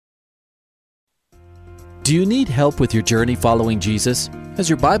Do you need help with your journey following Jesus? Has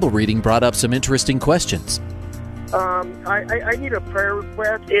your Bible reading brought up some interesting questions? I need a prayer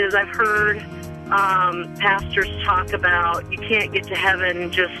request. I've heard pastors talk about you can't get to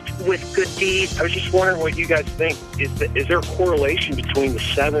heaven just with good deeds. I was just wondering what you guys think. Is there a correlation between the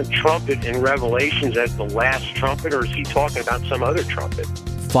seventh trumpet in Revelations as the last trumpet, or is he talking about some other trumpet?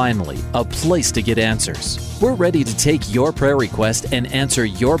 Finally, a place to get answers. We're ready to take your prayer request and answer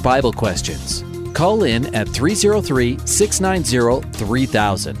your Bible questions. Call in at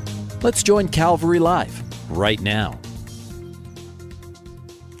 303-690-3000. Let's join Calvary Live right now.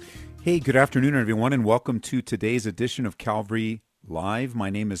 Hey, good afternoon, everyone, and welcome to today's edition of Calvary Live. My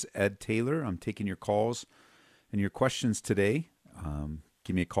name is Ed Taylor. I'm taking your calls and your questions today.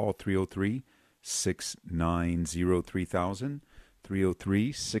 Give me a call, 303-690-3000.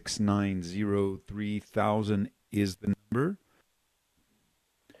 303-690-3000 is the number.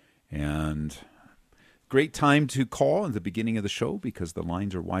 And great time to call at the beginning of the show because the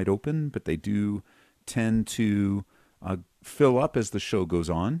lines are wide open, but they do tend to fill up as the show goes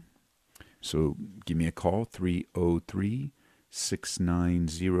on. So give me a call,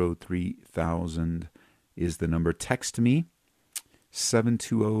 303-690-3000 is the number. Text me,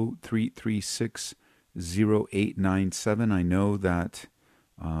 720-336-0897.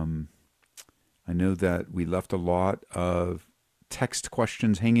 I know that we left a lot of text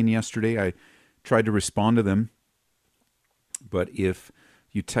questions hanging yesterday. I tried to respond to them, but if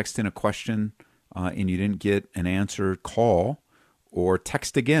you text in a question and you didn't get an answer, call or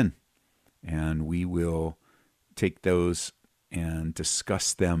text again, and we will take those and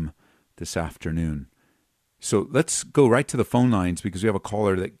discuss them this afternoon. So let's go right to the phone lines because we have a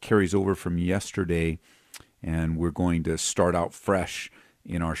caller that carries over from yesterday, and we're going to start out fresh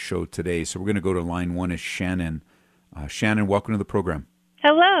in our show today. So we're going to go to line one is Shannon. Shannon, welcome to the program.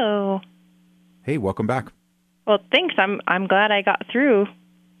 Hello. Hey, welcome back. Well, thanks. I'm glad I got through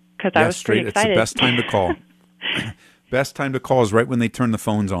because I was pretty excited. It's the best time to call. Best time to call is right when they turn the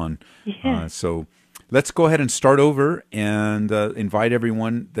phones on. Yeah. So let's go ahead and start over and invite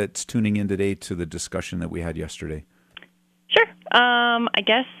everyone that's tuning in today to the discussion that we had yesterday. Sure. I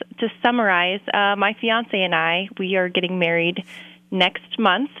guess to summarize, my fiance and I, we are getting married next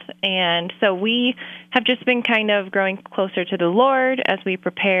month, and so we have just been kind of growing closer to the Lord as we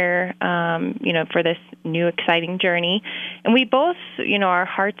prepare, for this new exciting journey. And we both, our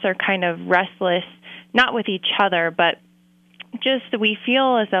hearts are kind of restless, not with each other, but just we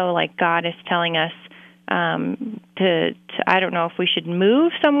feel as though like God is telling us to I don't know if we should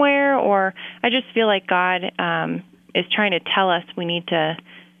move somewhere, or I just feel like God is trying to tell us we need to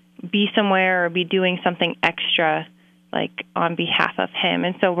be somewhere or be doing something extra, like on behalf of Him.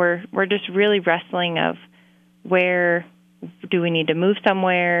 And so we're just really wrestling of where do we need to move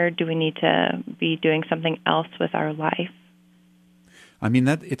somewhere? Do we need to be doing something else with our life? I mean,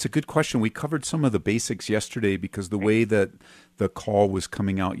 it's a good question. We covered some of the basics yesterday because the way that the call was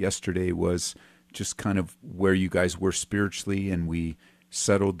coming out yesterday was just kind of where you guys were spiritually, and we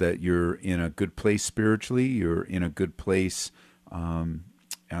settled that you're in a good place spiritually. You're in a good place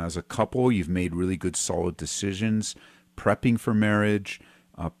as a couple. You've made really good, solid decisions, prepping for marriage,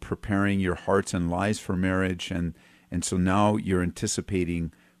 preparing your hearts and lives for marriage, and so now you're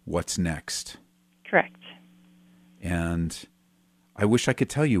anticipating what's next. Correct. And I wish I could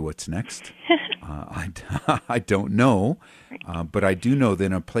tell you what's next. I don't know, but I do know that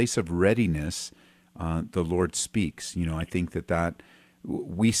in a place of readiness, the Lord speaks. I think that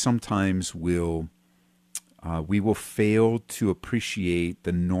we sometimes will fail to appreciate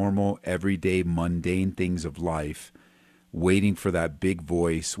the normal, everyday, mundane things of life, waiting for that big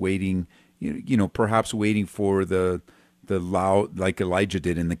voice, perhaps waiting for the loud, like Elijah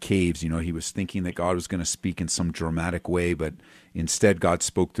did in the caves. He was thinking that God was going to speak in some dramatic way, but instead God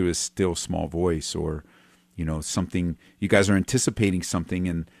spoke through his still small voice, or something. You guys are anticipating something,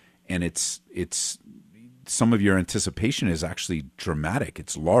 and it's some of your anticipation is actually dramatic.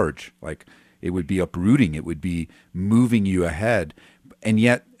 It's large, like it would be uprooting, it would be moving you ahead. And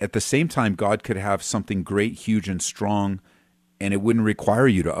yet at the same time, God could have something great, huge, and strong, and it wouldn't require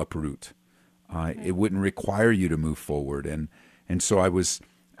you to uproot. It wouldn't require you to move forward. And so I was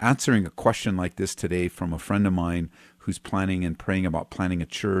answering a question like this today from a friend of mine who's planning and praying about planning a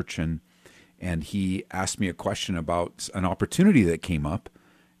church, and he asked me a question about an opportunity that came up,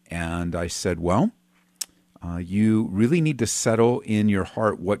 and I said, well, you really need to settle in your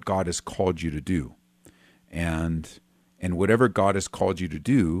heart what God has called you to do. And whatever God has called you to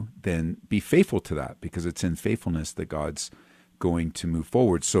do, then be faithful to that, because it's in faithfulness that God's going to move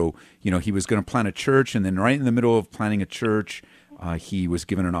forward. So, he was going to plant a church, and then right in the middle of planning a church, he was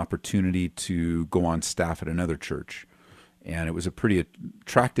given an opportunity to go on staff at another church. And it was a pretty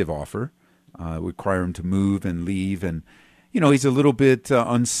attractive offer. It would require him to move and leave. And, he's a little bit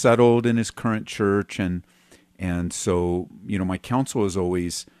unsettled in his current church. And so, my counsel is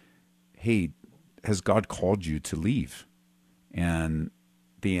always, hey, has God called you to leave? And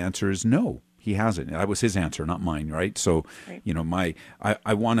the answer is no, he hasn't. That was his answer, not mine, right? So, right.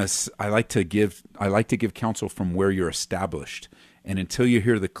 I like to give counsel from where you're established. And until you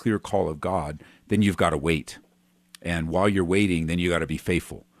hear the clear call of God, then you've got to wait. And while you're waiting, then you got to be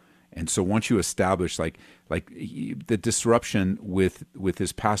faithful. And so once you establish, like the disruption with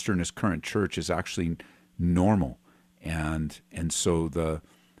his pastor in his current church is actually normal. And so the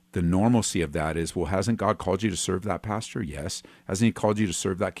normalcy of that is, well, hasn't God called you to serve that pastor? Yes. Hasn't he called you to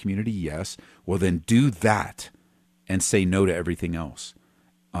serve that community? Yes. Well, then do that and say no to everything else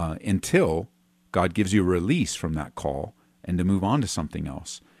until God gives you a release from that call and to move on to something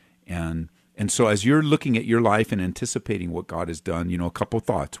else. And so as you're looking at your life and anticipating what God has done, a couple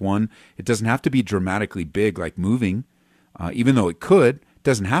thoughts. One, it doesn't have to be dramatically big like moving, even though it could. It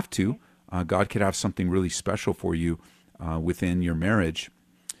doesn't have to. God could have something really special for you within your marriage.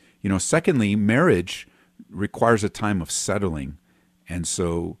 Secondly, marriage requires a time of settling. And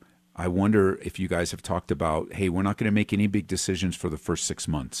so I wonder if you guys have talked about, hey, we're not going to make any big decisions for the first 6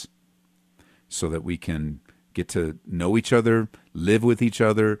 months so that we can get to know each other, live with each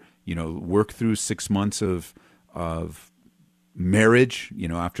other, work through 6 months of marriage,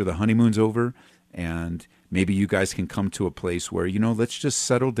 after the honeymoon's over. And maybe you guys can come to a place where, let's just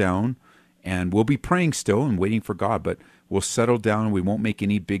settle down, and we'll be praying still and waiting for God, but we'll settle down and we won't make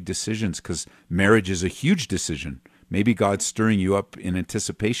any big decisions, because marriage is a huge decision. Maybe God's stirring you up in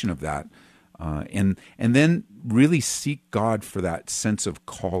anticipation of that. And then really seek God for that sense of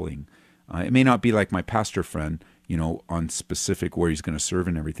calling. It may not be like my pastor friend, on specific where he's going to serve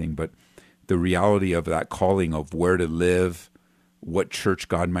and everything, but the reality of that calling of where to live, what church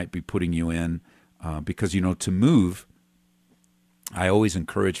God might be putting you in, because, to move, I always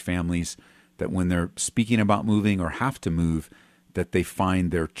encourage families that when they're speaking about moving or have to move, that they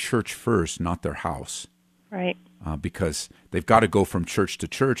find their church first, not their house. Right. Because they've got to go from church to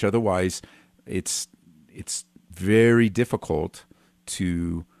church. Otherwise, it's very difficult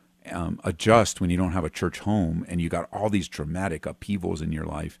to adjust when you don't have a church home and you got all these dramatic upheavals in your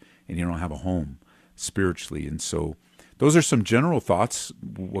life and you don't have a home spiritually. And so those are some general thoughts.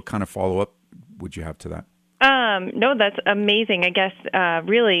 What kind of follow-up would you have to that? No, that's amazing. I guess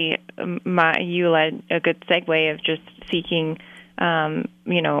really you led a good segue of just seeking, a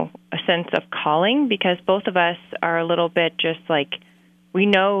sense of calling, because both of us are a little bit just like, we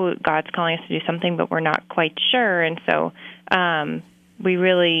know God's calling us to do something, but we're not quite sure. And so we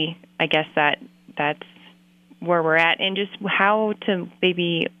really, I guess that's where we're at, and just how to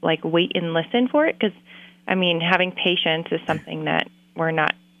maybe wait and listen for it. Because, having patience is something that we're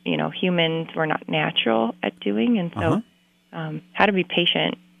not, humans, we're not natural at doing. And so how to be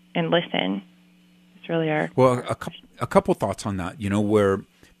patient and listen is really our... Well, a couple thoughts on that, where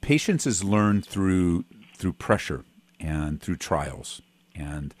patience is learned through pressure and through trials.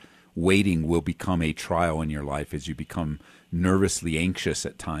 And waiting will become a trial in your life as you become nervously anxious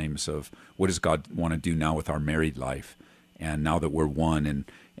at times of, what does God want to do now with our married life? And now that we're one, and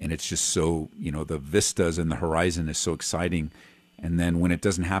it's just so, the vistas and the horizon is so exciting. And then when it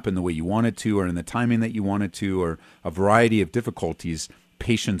doesn't happen the way you want it to, or in the timing that you want it to, or a variety of difficulties,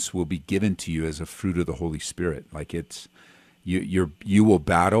 patience will be given to you as a fruit of the Holy Spirit. You will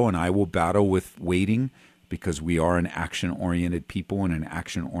battle, and I will battle with waiting, because we are an action-oriented people and an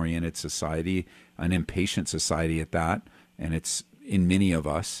action-oriented society, an impatient society at that, and it's in many of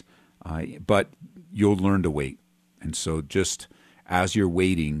us. But you'll learn to wait. And so just as you're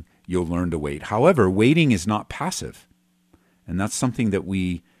waiting, you'll learn to wait. However, waiting is not passive. And that's something that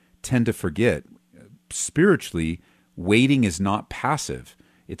we tend to forget. Spiritually, waiting is not passive.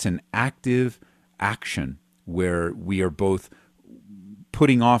 It's an active action where we are both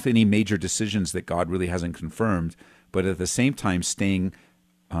putting off any major decisions that God really hasn't confirmed, but at the same time staying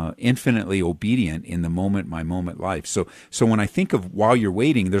infinitely obedient in the moment-by-moment life. So when I think of while you're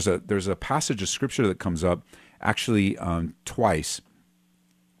waiting, there's a passage of Scripture that comes up actually twice.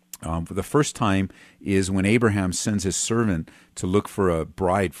 The first time is when Abraham sends his servant to look for a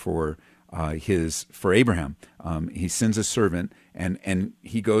bride for Abraham. He sends a servant, and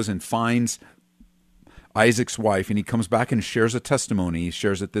he goes and finds Isaac's wife, and he comes back and shares a testimony. He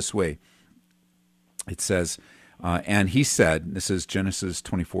shares it this way. It says, and he said, this is Genesis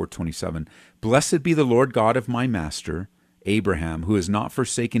 24:27, "Blessed be the Lord God of my master, Abraham, who has not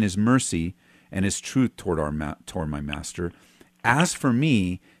forsaken his mercy and his truth toward my master, As for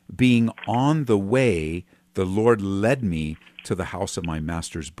me, being on the way, the Lord led me to the house of my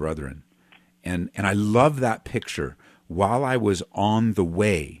master's brethren. And I love that picture. While I was on the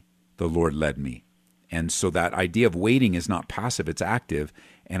way, the Lord led me. And so that idea of waiting is not passive, it's active.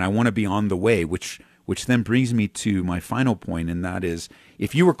 And I want to be on the way, which then brings me to my final point, and that is,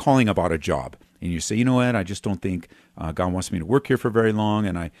 if you were calling about a job and you say, you know what, I just don't think God wants me to work here for very long,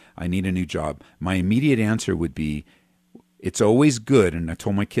 and I need a new job, my immediate answer would be, it's always good, and I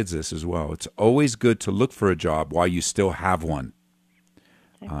told my kids this as well, it's always good to look for a job while you still have one.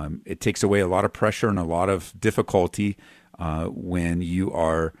 It takes away a lot of pressure and a lot of difficulty when you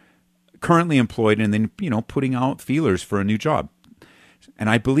are currently employed and then, putting out feelers for a new job.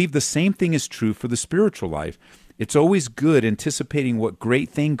 And I believe the same thing is true for the spiritual life. It's always good anticipating what great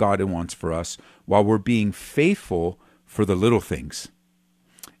thing God wants for us while we're being faithful for the little things.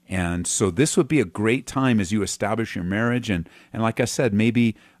 And so this would be a great time as you establish your marriage, and like I said,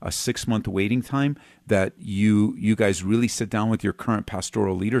 maybe a 6-month waiting time, that you guys really sit down with your current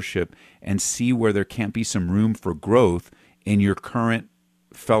pastoral leadership and see where there can't be some room for growth in your current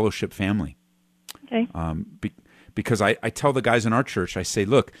fellowship family. Okay. Because I tell the guys in our church, I say,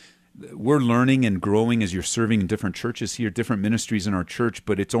 look, we're learning and growing as you're serving in different churches here, different ministries in our church,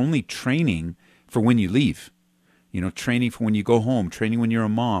 but it's only training for when you leave. Training for when you go home, training when you're a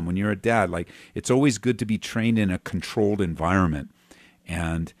mom, when you're a dad. Like, it's always good to be trained in a controlled environment.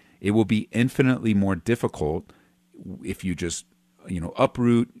 And it will be infinitely more difficult if you just,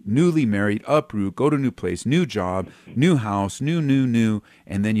 uproot, newly married, uproot, go to a new place, new job, new house, new,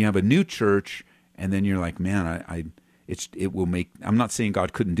 and then you have a new church, and then you're like, man, it will make, I'm not saying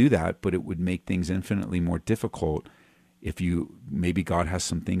God couldn't do that, but it would make things infinitely more difficult if maybe God has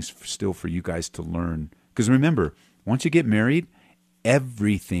some things still for you guys to learn. Because remember, once you get married,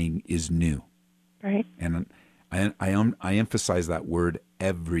 everything is new. Right. And I emphasize that word,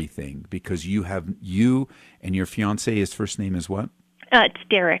 everything, because you and your fiance, his first name is what? It's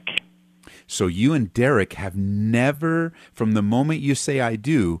Derek. So you and Derek have never, from the moment you say I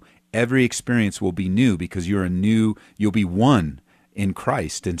do, every experience will be new, because you'll be one in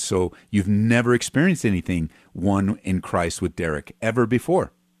Christ. And so you've never experienced anything one in Christ with Derek ever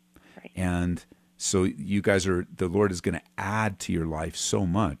before. Right. And so you guys the Lord is going to add to your life so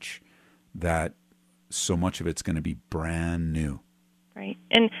much that so much of it's going to be brand new. Right.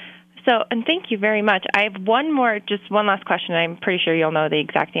 And thank you very much. I have one last question. I'm pretty sure you'll know the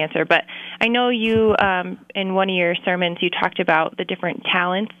exact answer, but I know you, in one of your sermons, you talked about the different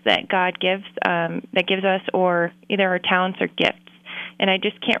talents that God gives us, or either our talents or gifts. And I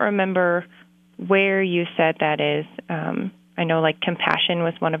just can't remember where you said that is. I know like compassion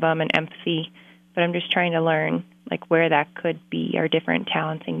was one of them, and empathy, but I'm just trying to learn like where that could be, our different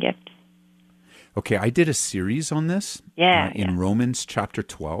talents and gifts. Okay, I did a series on this in Romans chapter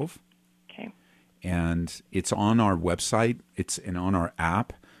 12. Okay. And it's on our website. It's on our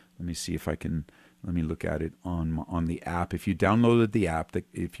app. Let me look at it on the app. If you downloaded the app,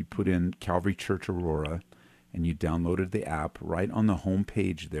 if you put in Calvary Church Aurora and you downloaded the app, right on the home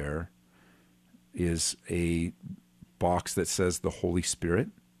page there is a box that says the Holy Spirit.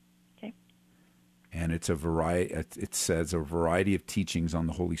 And it's it says a variety of teachings on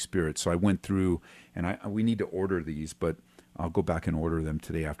the Holy Spirit. So I went through, and we need to order these, but I'll go back and order them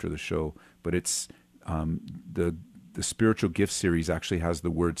today after the show. But it's the spiritual gift series actually has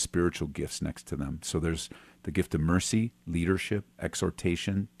the word spiritual gifts next to them. So there's the gift of mercy, leadership,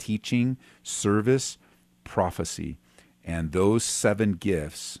 exhortation, teaching, service, prophecy. And those 7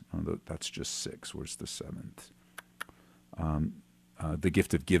 gifts, that's just 6. Where's the 7th? The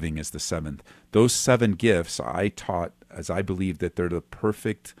gift of giving is the 7th. Those 7 gifts I taught, as I believe that they're the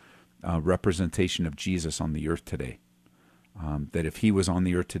perfect representation of Jesus on the earth today. That if he was on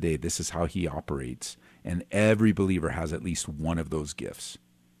the earth today, this is how he operates. And every believer has at least one of those gifts.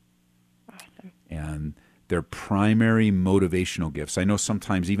 Awesome. And they're primary motivational gifts. I know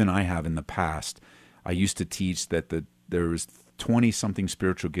sometimes, even I have in the past, I used to teach that there was 20-something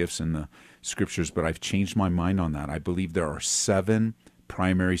spiritual gifts in the scriptures, but I've changed my mind on that. I believe there are 7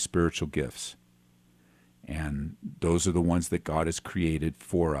 primary spiritual gifts. And those are the ones that God has created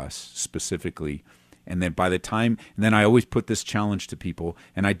for us specifically. And then then I always put this challenge to people,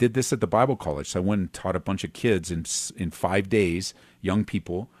 and I did this at the Bible college. So I went and taught a bunch of kids in 5 days, young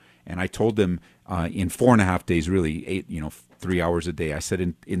people, and I told them in 4.5 days, really, 3 hours a day. I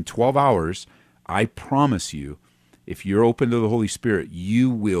said, in 12 hours, I promise you, if you're open to the Holy Spirit, you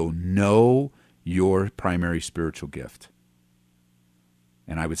will know your primary spiritual gift.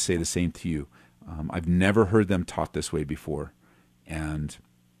 And I would say the same to you. I've never heard them taught this way before. And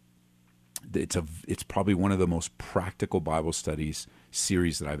it's probably one of the most practical Bible studies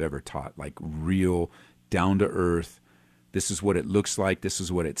series that I've ever taught. Like real, down to earth. This is what it looks like. This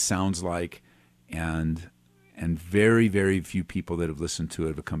is what it sounds like, and very, very few people that have listened to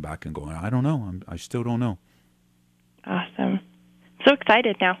it have come back and going, I don't know. I still don't know. Awesome. So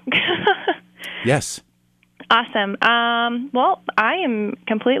excited now. Yes. Awesome. Well, I am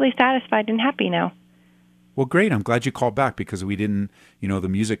completely satisfied and happy now. Well, great. I'm glad you called back because we didn't, the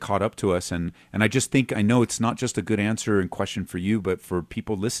music caught up to us. And I just think, I know it's not just a good answer and question for you, but for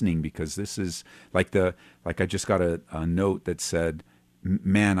people listening, because this is like I just got a note that said,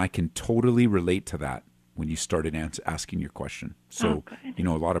 man, I can totally relate to that when you started asking your question. So, a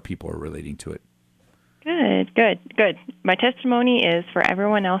lot of people are relating to it. Good. My testimony is for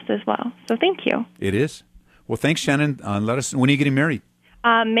everyone else as well. So thank you. It is. Well, thanks, Shannon. Let us, when are you getting married?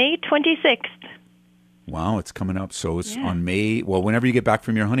 May 26th. Wow, it's coming up. So it's on May. Well, whenever you get back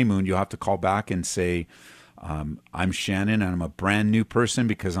from your honeymoon, you'll have to call back and say, I'm Shannon, and I'm a brand new person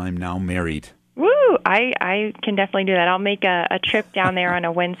because I'm now married. Woo! I can definitely do that. I'll make a trip down there on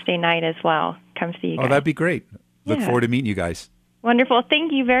a Wednesday night as well. Come see you guys. Oh, that'd be great. Look forward to meeting you guys. Wonderful.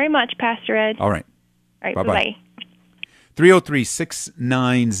 Thank you very much, Pastor Ed. All right. Bye-bye.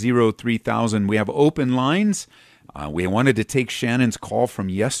 303-690-3000. We have open lines. We wanted to take Shannon's call from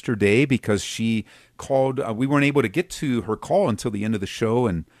yesterday because she called. We weren't able to get to her call until the end of the show,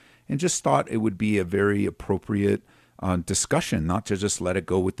 and just thought it would be a very appropriate discussion, not to just let it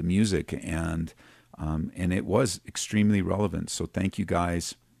go with the music. And it was extremely relevant. So thank you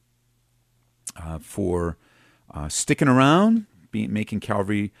guys for sticking around, making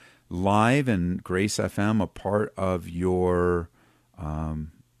Calvary Live and Grace FM a part of your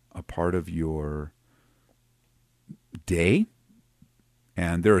day.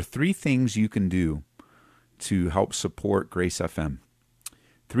 And there are 3 things you can do to help support Grace FM.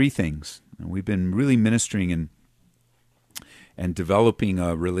 3 things. And we've been really ministering and developing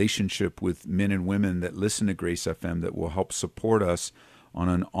a relationship with men and women that listen to Grace FM that will help support us on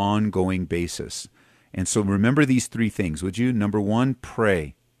an ongoing basis. And so remember these 3 things, would you? Number 1,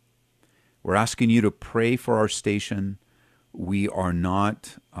 pray. We're asking you to pray for our station. We are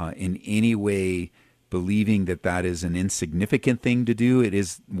not in any way believing that is an insignificant thing to do. It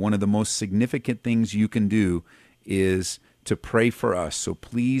is one of the most significant things you can do is to pray for us. So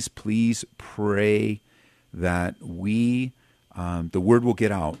please, please pray that the word will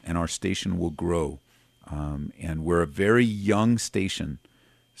get out and our station will grow. And we're a very young station.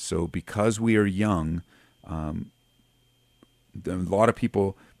 So because we are young, a lot of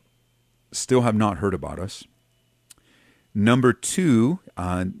people still have not heard about us. Number 2,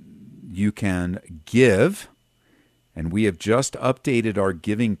 you can give, and we have just updated our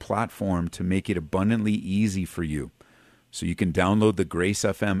giving platform to make it abundantly easy for you. So you can download the Grace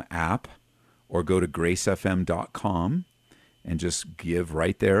FM app or go to gracefm.com and just give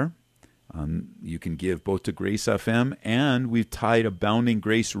right there. You can give both to Grace FM, and we've tied Abounding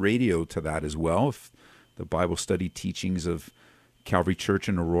Grace Radio to that as well. If the Bible study teachings of Calvary Church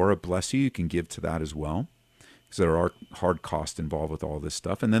in Aurora bless you, you can give to that as well, because there are hard costs involved with all this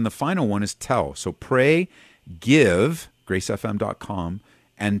stuff. And then the final one is tell. So pray, give, gracefm.com,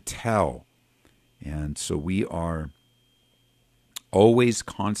 and tell. And so we are always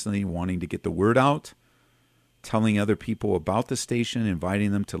constantly wanting to get the word out, telling other people about the station,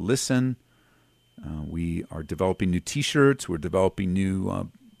 inviting them to listen. We are developing new T-shirts. We're developing new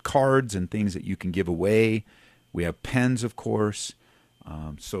cards and things that you can give away. We have pens, of course.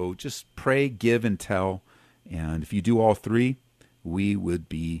 So just pray, give, and tell. And if you do all 3, we would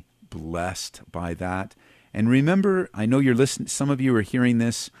be blessed by that. And remember, I know you're listening. Some of you are hearing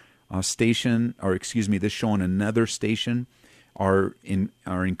this this show on another station. Our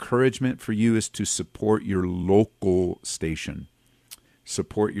encouragement for you is to support your local station.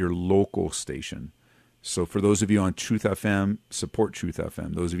 Support your local station. So for those of you on Truth FM, support Truth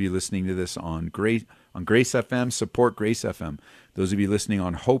FM. Those of you listening to this on Grace FM, support Grace FM. Those of you listening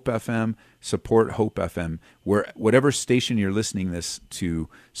on Hope FM, support Hope FM. Whatever station you're listening this to,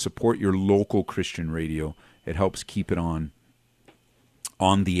 support your local Christian radio. It helps keep it on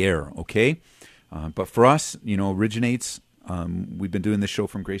the air, okay? But for us, originates. We've been doing this show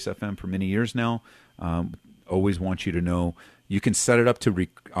from Grace FM for many years now. Always want you to know you can set it up to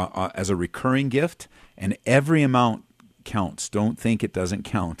as a recurring gift, and every amount counts. Don't think it doesn't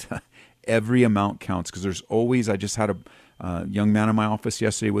count. Every amount counts, because there's always. I just had a young man in my office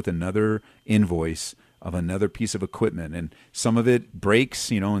yesterday with another invoice of another piece of equipment, and some of it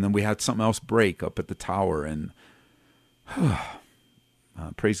breaks, and then we had something else break up at the tower, and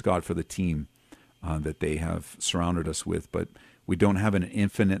praise God for the team that they have surrounded us with. But we don't have an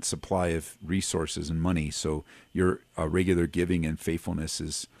infinite supply of resources and money. So your regular giving and faithfulness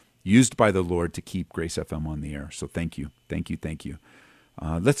is used by the Lord to keep Grace FM on the air. So thank you.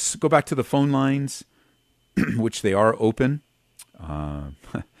 Let's go back to the phone lines, which they are open.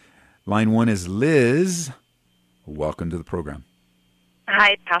 Line 1 is Liz. Welcome to the program.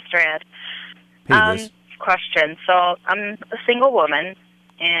 Hi, Pastor Ed. Hey, Liz. Question. So I'm a single woman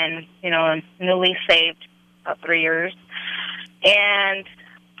and, newly saved about 3 years. And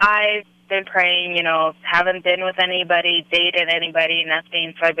I've been praying, haven't been with anybody, dated anybody,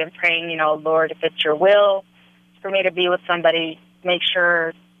 nothing. So I've been praying, Lord, if it's your will for me to be with somebody, make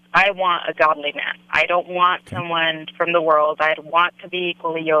sure I want a godly man. I don't want someone from the world. I want to be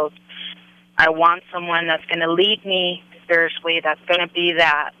equally yoked. I want someone that's going to lead me spiritually, that's going to be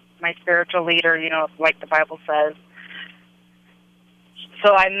my spiritual leader, like the Bible says.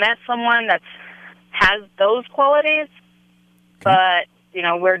 So I met someone that has those qualities, but,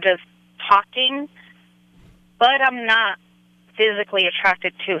 we're just talking, but I'm not physically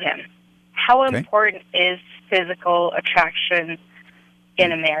attracted to him. How important is physical attraction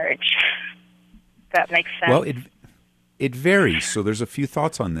in a marriage? If that makes sense. Well, it varies. So there's a few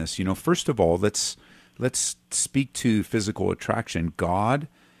thoughts on this. First of all, let's speak to physical attraction. God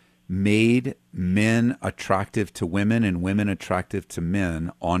made men attractive to women and women attractive to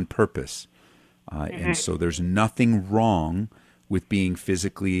men on purpose. And so there's nothing wrong with being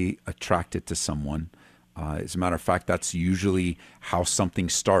physically attracted to someone. As a matter of fact, that's usually how something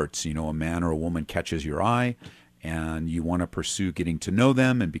starts. A man or a woman catches your eye, and you want to pursue getting to know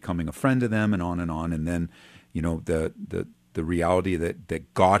them and becoming a friend of them, and on. And then, the reality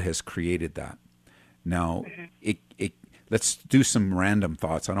that God has created that. Now, let's do some random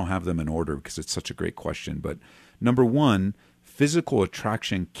thoughts. I don't have them in order because it's such a great question. But number one, physical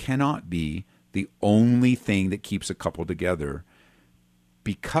attraction cannot be the only thing that keeps a couple together,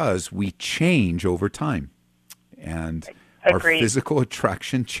 because we change over time. And our physical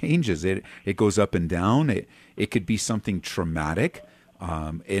attraction changes. It goes up and down. It could be something traumatic,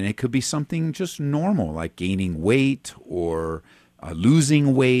 and it could be something just normal, like gaining weight or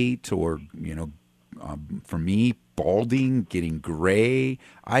losing weight, or, for me, balding, getting gray.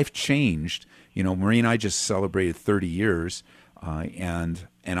 I've changed. Marie and I just celebrated 30 years, and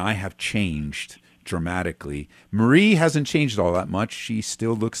I have changed dramatically. Marie hasn't changed all that much. She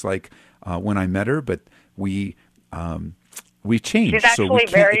still looks like when I met her, but we changed. She's actually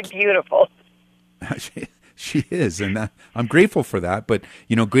very beautiful. She is, and I'm grateful for that. But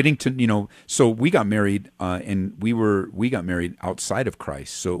getting to so we got married, and we got married outside of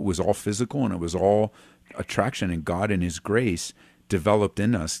Christ. So it was all physical, and it was all attraction. And God, in His grace, developed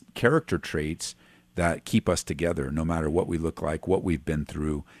in us character traits that keep us together, no matter what we look like, what we've been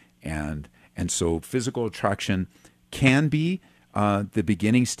through, and so physical attraction can be the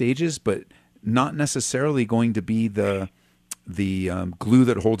beginning stages, but not necessarily going to be the glue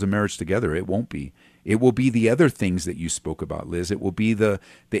that holds a marriage together. It won't be. It will be the other things that you spoke about, Liz. It will be the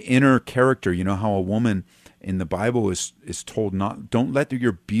inner character. You know how a woman in the Bible is told don't let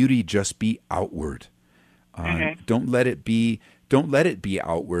your beauty just be outward. Don't let it be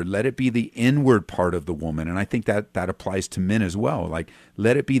outward. Let it be the inward part of the woman. And I think that applies to men as well. Like,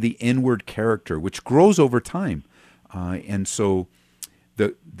 let it be the inward character, which grows over time. And so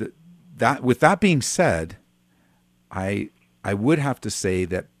with that being said, I would have to say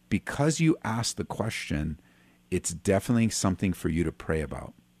that because you asked the question, it's definitely something for you to pray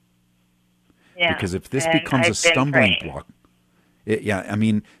about. Yeah, because if this becomes a stumbling block,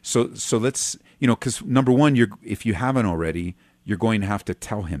 so let's, because number one, if you haven't already, you're going to have to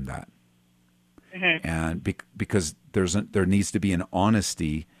tell him that. And because there needs to be an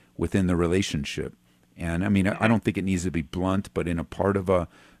honesty within the relationship. And I don't think it needs to be blunt, but in a part of a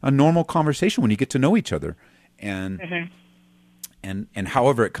normal conversation when you get to know each other. And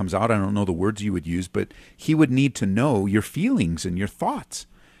however it comes out, I don't know the words you would use, but he would need to know your feelings and your thoughts.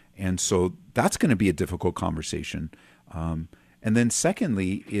 And so that's going to be a difficult conversation. And then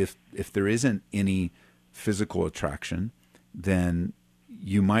secondly, if there isn't any physical attraction, then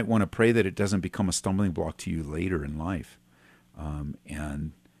you might want to pray that it doesn't become a stumbling block to you later in life.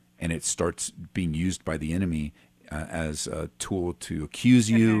 And it starts being used by the enemy as a tool to accuse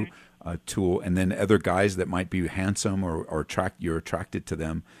you, a tool, and then other guys that might be handsome or you're attracted to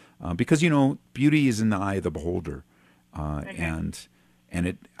them, because beauty is in the eye of the beholder, and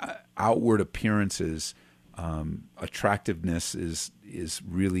it outward appearances, attractiveness is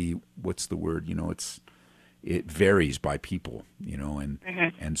really, what's the word? It varies by people,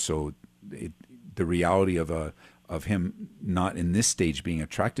 and so the reality of him not in this stage being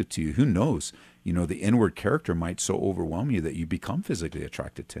attracted to you, who knows? the inward character might so overwhelm you that you become physically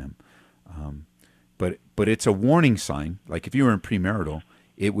attracted to him. But it's a warning sign. Like if you were in premarital,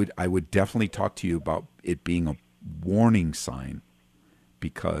 I would definitely talk to you about it being a warning sign,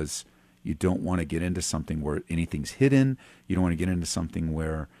 because you don't want to get into something where anything's hidden. You don't want to get into something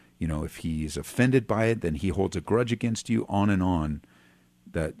where, if he's offended by it, then he holds a grudge against you, on and on.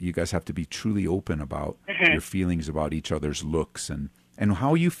 That you guys have to be truly open about your feelings about each other's looks and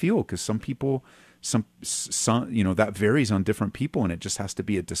how you feel, because some people, some that varies on different people, and it just has to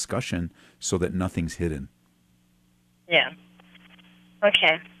be a discussion so that nothing's hidden. Yeah.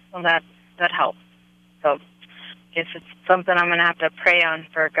 Okay. Well, that helps. So, I guess it's something I'm going to have to pray on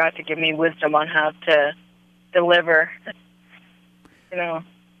for God to give me wisdom on how to deliver.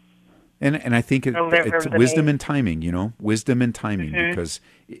 And I think it's wisdom and timing, wisdom and timing, because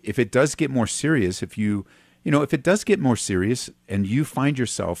if it does get more serious, if it does get more serious and you find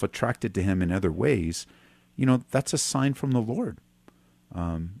yourself attracted to him in other ways, that's a sign from the Lord.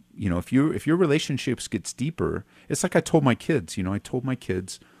 If your relationships gets deeper, it's like I told my kids,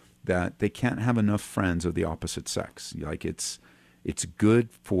 that they can't have enough friends of the opposite sex. Like it's good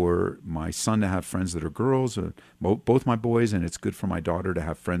for my son to have friends that are girls, both my boys, and it's good for my daughter to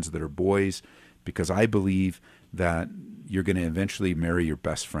have friends that are boys, because I believe that you're going to eventually marry your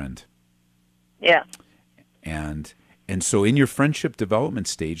best friend. Yeah. And so in your friendship development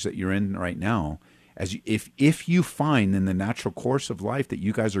stage that you're in right now, if you find in the natural course of life that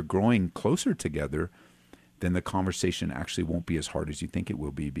you guys are growing closer together, then the conversation actually won't be as hard as you think it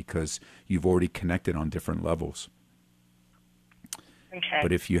will be, because you've already connected on different levels. Okay.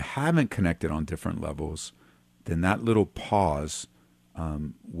 But if you haven't connected on different levels, then that little pause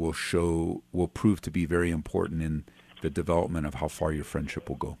will prove to be very important in the development of how far your friendship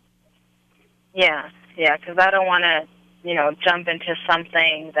will go. Yeah, because I don't want to, jump into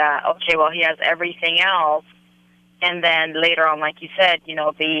something that, okay, well, he has everything else, and then later on, like you said,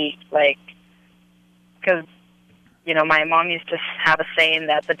 be like, because, my mom used to have a saying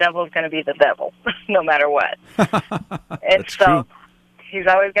that the devil's going to be the devil, no matter what. That's true. He's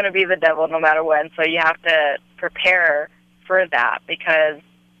always going to be the devil no matter what, and so you have to prepare for that,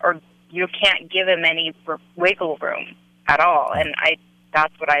 or you can't give him any wiggle room at all, and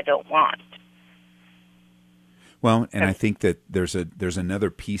that's what I don't want. Well, and I think that there's another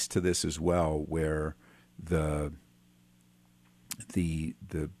piece to this as well, where the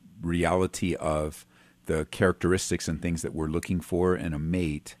reality of the characteristics and things that we're looking for in a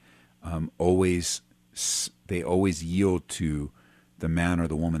mate always yield to the man or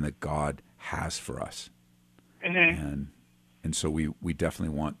the woman that God has for us. And so we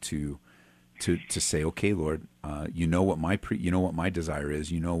definitely want to say, okay, Lord, what my desire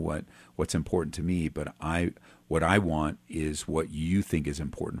is, what's important to me, but what I want is what you think is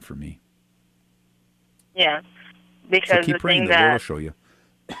important for me. Yeah, because so keep praying, the Lord will show you.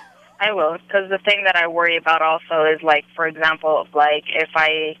 I will, because the thing that I worry about also is, like, for example, like if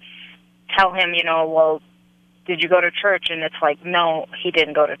I tell him, well, did you go to church? And it's like, no, he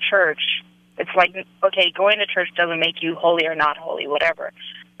didn't go to church. It's like, okay, going to church doesn't make you holy or not holy, whatever.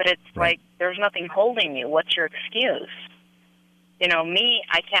 But it's like, there's nothing holding you. What's your excuse? Me,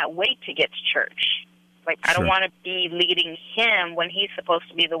 I can't wait to get to church. Like, I don't want to be leading him when he's supposed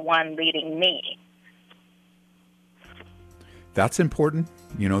to be the one leading me. That's important.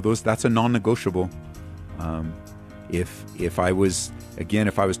 That's a non-negotiable. If I was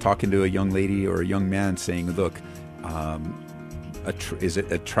talking to a young lady or a young man saying, look, is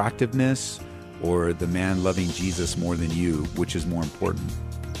it attractiveness or the man loving Jesus more than you, which is more important?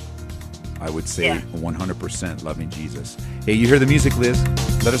 I would say 100% loving Jesus. Hey, you hear the music, Liz?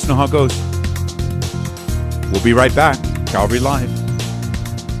 Let us know how it goes. We'll be right back. Calvary Live.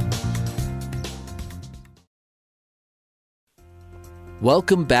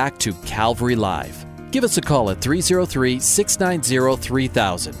 Welcome back to Calvary Live. Give us a call at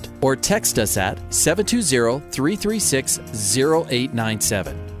 303-690-3000 or text us at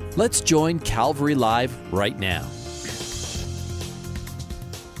 720-336-0897. Let's join Calvary Live right now.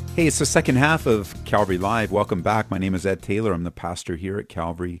 Hey, it's the second half of Calvary Live. Welcome back. My name is Ed Taylor. I'm the pastor here at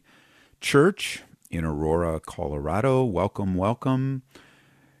Calvary Church in Aurora, Colorado. Welcome, welcome.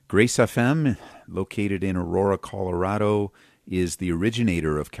 Grace FM, located in Aurora, Colorado, is the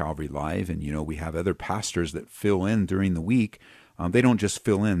originator of Calvary Live. And, we have other pastors that fill in during the week. They don't just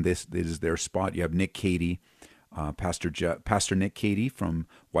fill in. This is their spot. You have Nick Cady, Pastor Nick Cady from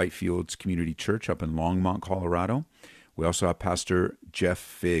Whitefields Community Church up in Longmont, Colorado. We also have Pastor Jeff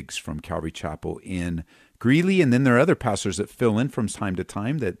Figs from Calvary Chapel in Greeley, and then there are other pastors that fill in from time to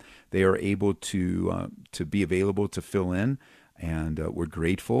time that they are able to be available to fill in, and we're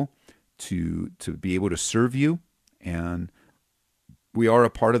grateful to be able to serve you. And we are a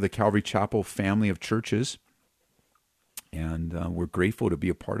part of the Calvary Chapel family of churches, and we're grateful to be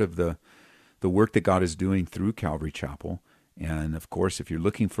a part of the work that God is doing through Calvary Chapel. And of course, if you're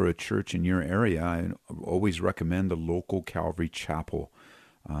looking for a church in your area, I always recommend the local Calvary Chapel,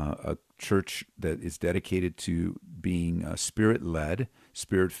 a church that is dedicated to being Spirit-led,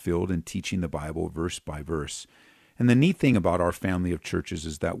 Spirit-filled, and teaching the Bible verse by verse. And the neat thing about our family of churches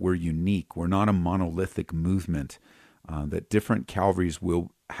is that we're unique. We're not a monolithic movement, that different Calvaries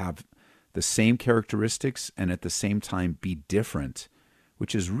will have the same characteristics and at the same time be different,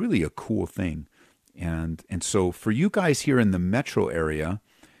 which is really a cool thing. And so for you guys here in the metro area,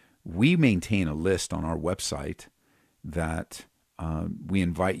 we maintain a list on our website that we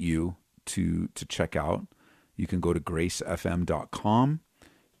invite you to check out. You can go to gracefm.com,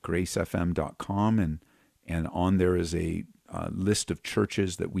 and on there is a list of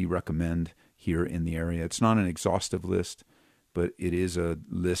churches that we recommend here in the area. It's not an exhaustive list, but it is a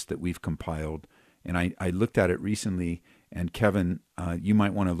list that we've compiled. And I looked at it recently, and Kevin, you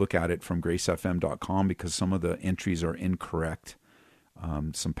might want to look at it from gracefm.com because some of the entries are incorrect,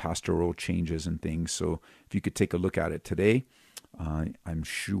 some pastoral changes and things. So if you could take a look at it today, I'm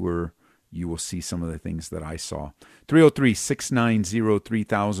sure you will see some of the things that I saw.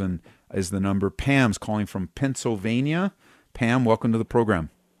 303-690-3000 is the number. Pam's calling from Pennsylvania. Pam, welcome to the program.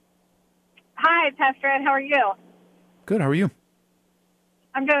 Hi, Pastor Ed. How are you? Good. How are you?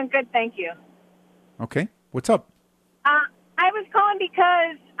 I'm doing good, thank you. Okay. What's up? I was calling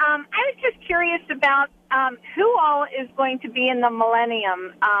because I was just curious about who all is going to be in the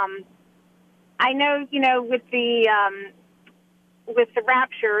millennium. I know, with the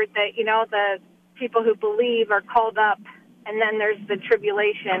rapture that, the people who believe are called up, and then there's the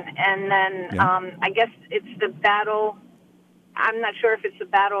tribulation, and then I guess it's the battle. I'm not sure if it's the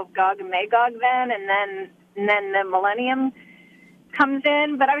battle of Gog and Magog then, and then the millennium comes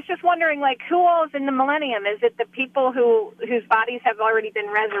in. But I was just wondering, who all is in the millennium? Is it the people whose bodies have already been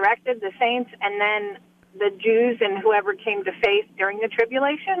resurrected, the saints, and then the Jews and whoever came to faith during the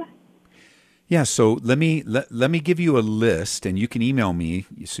tribulation? Yeah, so let me give you a list, and you can email me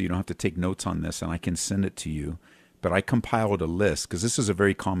so you don't have to take notes on this, and I can send it to you. But I compiled a list because this is a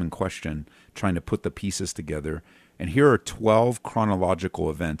very common question, trying to put the pieces together. And here are 12 chronological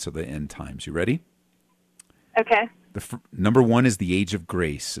events of the end times. You ready? Okay. Number one is the age of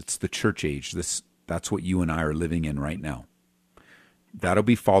grace. It's the church age. That's what you and I are living in right now. That'll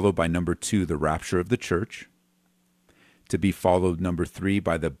be followed by number two, the rapture of the church. To be followed, number three,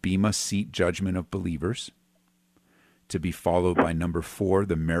 by the Bema seat judgment of believers. To be followed by number four,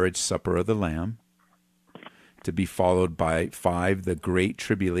 the marriage supper of the Lamb. To be followed by 5, the great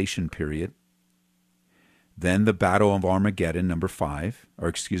tribulation period. Then the battle of Armageddon, number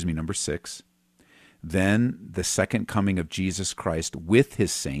 6. Then the second coming of Jesus Christ with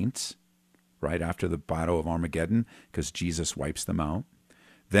his saints, right after the battle of Armageddon, because Jesus wipes them out.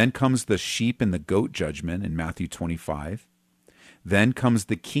 Then comes the sheep and the goat judgment in Matthew 25. Then comes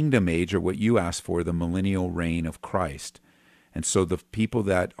the kingdom age, or what you asked for, the millennial reign of Christ. And so the people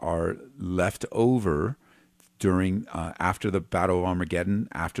that are left over during after the battle of Armageddon,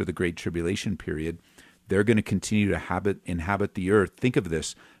 after the great tribulation period, they're going to continue to inhabit the earth. Think of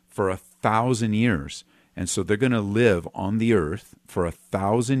this, for 1,000 years. And so they're going to live on the earth for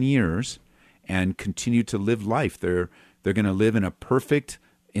 1,000 years and continue to live life. They're going to live in a perfect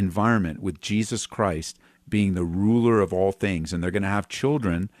environment with Jesus Christ being the ruler of all things. And they're going to have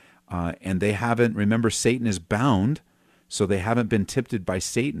children, and they haven't, remember, Satan is bound, so they haven't been tempted by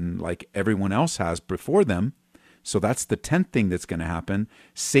Satan like everyone else has before them. So that's the 10th thing that's going to happen.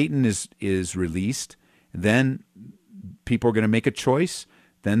 Satan is released. Then people are going to make a choice.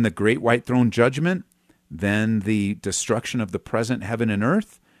 Then the great white throne judgment. Then the destruction of the present heaven and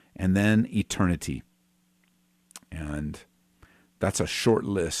earth. And then eternity. And that's a short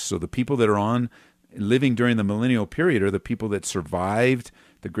list. So the people that are living during the millennial period are the people that survived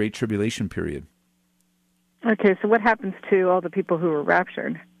the great tribulation period. Okay, so what happens to all the people who were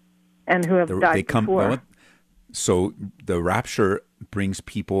raptured and who have died before? So the rapture brings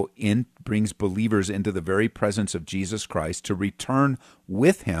believers into the very presence of Jesus Christ to return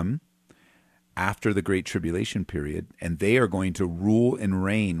with him after the great tribulation period, and they are going to rule and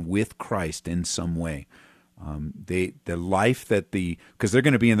reign with Christ in some way. Because they're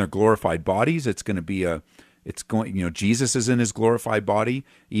going to be in their glorified bodies. Jesus is in his glorified body,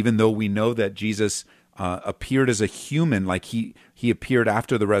 even though we know that Jesus appeared as a human, like he appeared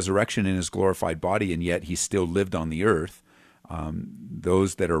after the resurrection in his glorified body, and yet he still lived on the earth.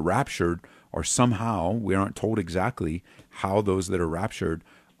 Those that are raptured are somehow, we aren't told exactly how those that are raptured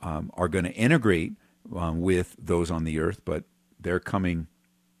are going to integrate with those on the earth, but they're coming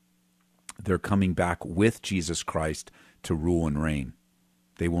back with Jesus Christ to rule and reign.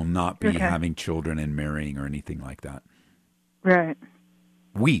 They will not be having children and marrying or anything like that. Right.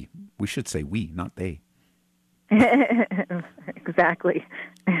 We should say we, not they. Exactly.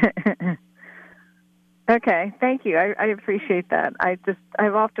 Okay, thank you. I appreciate that.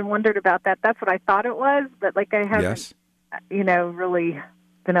 I've often wondered about that. That's what I thought it was, but like I haven't, really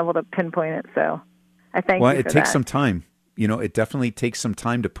been able to pinpoint it. So I thank you for that. Well, it takes some time. It definitely takes some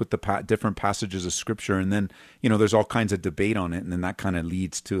time to put the different passages of Scripture, and then, there's all kinds of debate on it, and then that kind of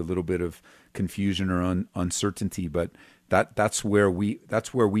leads to a little bit of confusion or uncertainty. But that's where we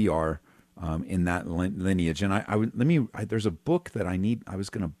are in that lineage. And there's a book that I was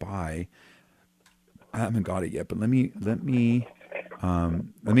going to buy. I haven't got it yet, but let me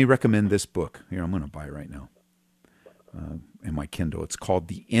recommend this book. Here, I'm going to buy it right now in my Kindle. It's called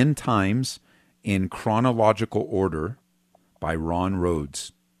The End Times in Chronological Order by Ron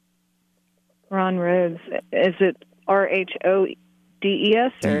Rhodes. Ron Rhodes. Is it Rhodes?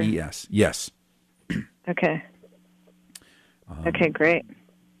 Des, yes. Okay. Okay, great.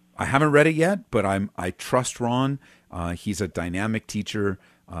 I haven't read it yet, but I trust Ron. He's a dynamic teacher.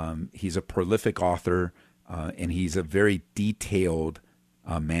 He's a prolific author, and he's a very detailed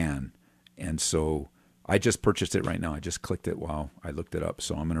man. And so I just purchased it right now. I just clicked it while I looked it up,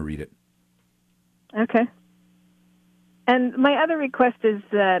 so I'm going to read it. Okay. And my other request is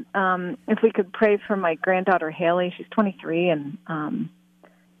that if we could pray for my granddaughter, Haley. She's 23 and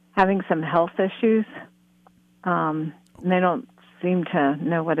having some health issues. And they don't seem to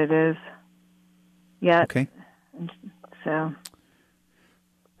know what it is yet. Okay. So,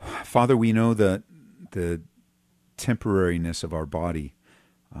 Father, we know that the temporariness of our body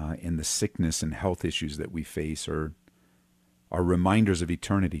and the sickness and health issues that we face are reminders of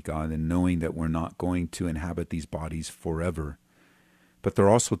eternity, God, and knowing that we're not going to inhabit these bodies forever. But there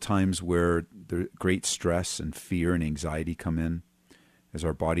are also times where the great stress and fear and anxiety come in as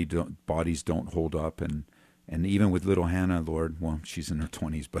our bodies don't hold up. And even with little Hannah, Lord, well, she's in her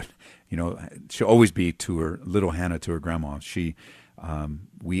 20s, but, she'll always be to her, little Hannah to her grandma.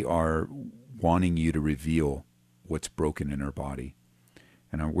 We are wanting you to reveal what's broken in her body.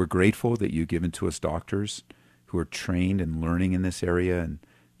 And we're grateful that you've given to us doctors who are trained and learning in this area, and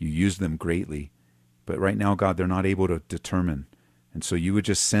you use them greatly. But right now, God, they're not able to determine. And so you would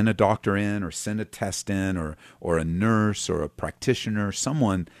just send a doctor in or send a test in or a nurse or a practitioner,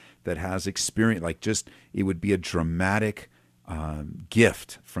 someone that has experience, it would be a dramatic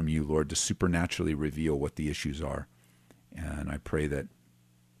gift from you, Lord, to supernaturally reveal what the issues are. And I pray that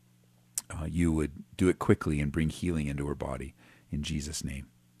you would do it quickly and bring healing into her body. In Jesus' name,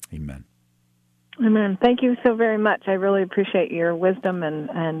 amen. Amen. Thank you so very much. I really appreciate your wisdom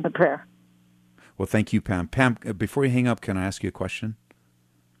and the prayer. Well, thank you, Pam. Pam, before you hang up, can I ask you a question?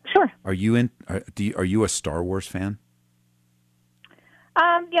 Sure. Are you a Star Wars fan?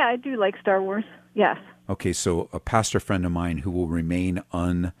 Yeah, I do like Star Wars. Yes. Okay, so a pastor friend of mine who will remain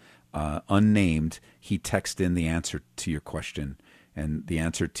unnamed, he texted in the answer to your question. And the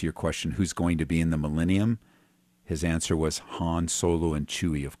answer to your question, who's going to be in the millennium? His answer was Han Solo and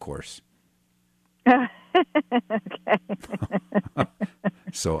Chewie, of course. Okay.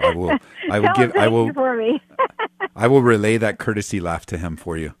 So I will relay that courtesy laugh to him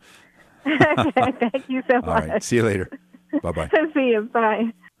for you. Okay, thank you so much. All right, see you later. Bye-bye. See you.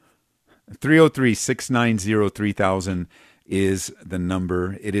 Bye. 303-690-3000 is the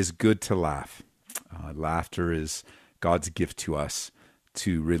number. It is good to laugh. Laughter is God's gift to us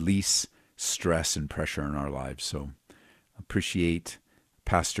to release stress and pressure in our lives. So appreciate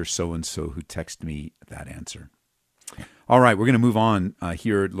Pastor so-and-so who texted me that answer. All right, we're going to move on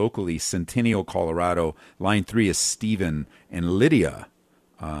here locally. Centennial, Colorado. Line 3 is Stephen and Lydia.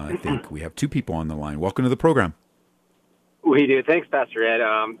 I think we have two people on the line. Welcome to the program. We do. Thanks, Pastor Ed.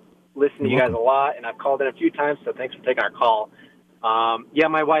 Listen to you guys a lot, and I've called in a few times, so thanks for taking our call.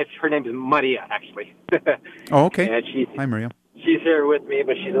 My wife, her name is Maria, actually. Oh, okay. And hi, Maria. She's here with me,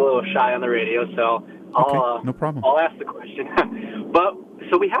 but she's a little shy on the radio, so no problem. I'll ask the question.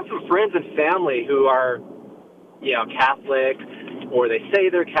 So we have some friends and family who are, Catholic, or they say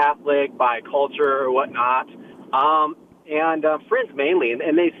they're Catholic by culture or whatnot, and friends mainly,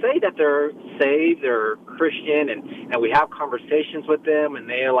 and they say that they're saved, they're Christian, and we have conversations with them, and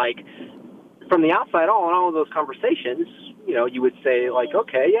they're like, from the outside, all of those conversations, you would say,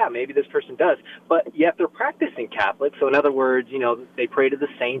 okay, yeah, maybe this person does, but yet they're practicing Catholic. So in other words, they pray to the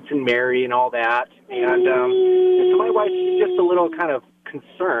saints and Mary and all that. And so my wife, she's just a little kind of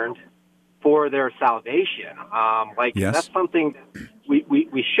concerned for their salvation. Yes. That's something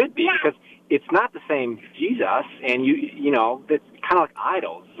we should be, because it's not the same Jesus, and you know, it's kind of like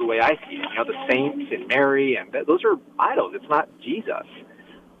idols, the way I see it. You know, the saints and Mary, and those are idols. It's not Jesus.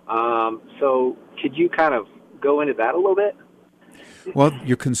 So could you kind of go into that a little bit? Well,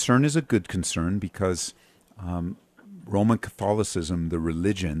 your concern is a good concern, because Roman Catholicism, the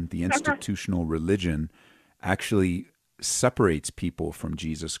religion, the institutional religion, actually separates people from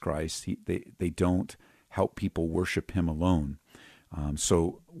Jesus Christ. They don't help people worship him alone.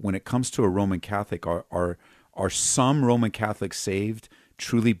 So when it comes to a Roman Catholic, are some Roman Catholics saved,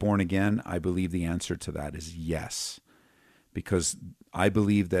 truly born again? I believe the answer to that is yes. Because I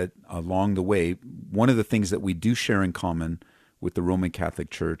believe that along the way, one of the things that we do share in common with the Roman Catholic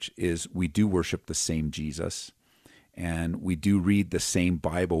Church is we do worship the same Jesus, and we do read the same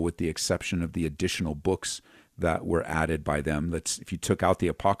Bible, with the exception of the additional books that were added by them. If you took out the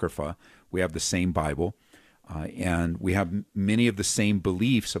Apocrypha, we have the same Bible, and we have many of the same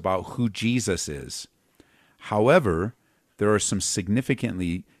beliefs about who Jesus is. However, there are some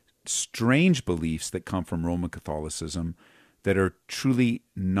significantly strange beliefs that come from Roman Catholicism that are truly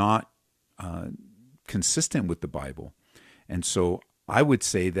not consistent with the Bible. And so I would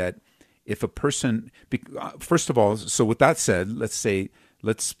say that if a person, first of all, so with that said,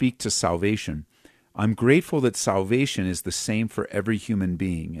 let's speak to salvation. I'm grateful that salvation is the same for every human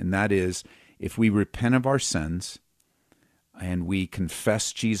being, and that is, if we repent of our sins and we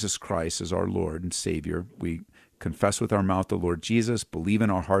confess Jesus Christ as our Lord and Savior, we confess with our mouth the Lord Jesus, believe in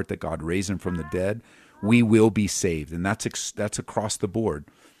our heart that God raised him from the dead, we will be saved. And that's across the board.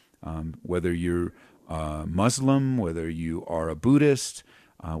 Whether you're Muslim, whether you are a Buddhist,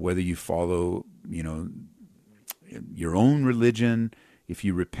 whether you follow, your own religion, if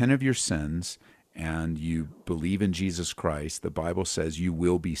you repent of your sins and you believe in Jesus Christ, the Bible says you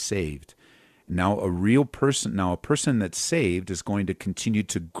will be saved. Now, a person that's saved is going to continue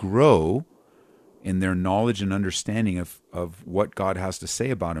to grow in their knowledge and understanding of what God has to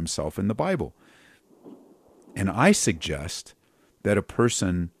say about himself in the Bible. And I suggest that a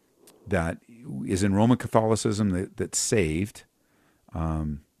person that is in Roman Catholicism that's saved,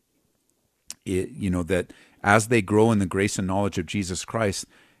 that as they grow in the grace and knowledge of Jesus Christ,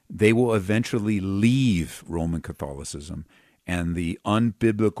 they will eventually leave Roman Catholicism and the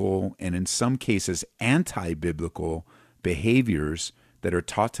unbiblical and in some cases anti-biblical behaviors that are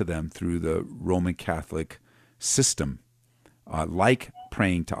taught to them through the Roman Catholic system, like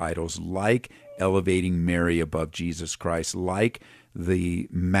praying to idols, like elevating Mary above Jesus Christ, like the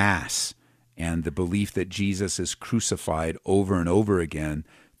Mass and the belief that Jesus is crucified over and over again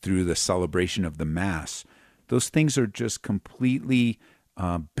through the celebration of the Mass. Those things are just completely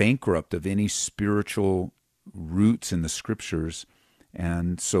bankrupt of any spiritual roots in the Scriptures.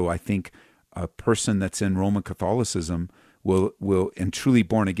 And so I think a person that's in Roman Catholicism will and truly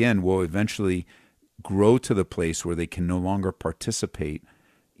born again will eventually grow to the place where they can no longer participate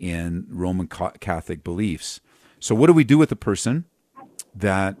in Roman Catholic beliefs. So what do we do with a person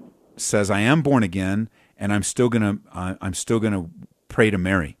that says, I am born again and I'm still gonna pray to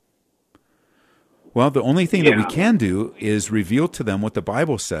Mary? Well, the only thing that we can do is reveal to them what the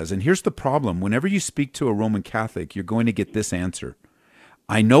Bible says. And here's the problem. Whenever you speak to a Roman Catholic, you're going to get this answer.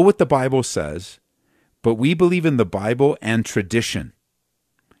 I know what the Bible says, but we believe in the Bible and tradition.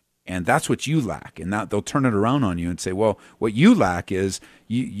 And that's what you lack. And that they'll turn it around on you and say, well, what you lack is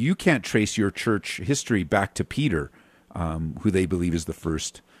you can't trace your church history back to Peter, who they believe is the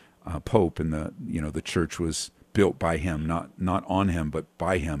first pope, and the church was built by him, not on him, but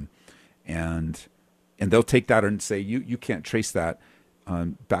by him. And they'll take that and say, you can't trace that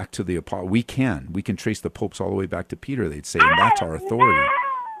back to the apostle. We can trace the popes all the way back to Peter, they'd say, and that's our authority.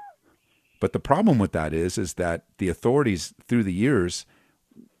 But the problem with that is that the authorities through the years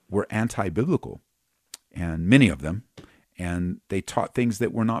were anti-biblical, and many of them, and they taught things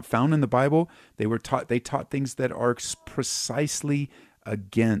that were not found in the Bible. They taught things that are precisely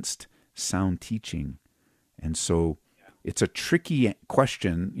against sound teaching. And so it's a tricky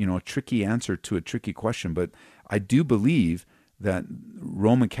question, a tricky answer to a tricky question, but I do believe that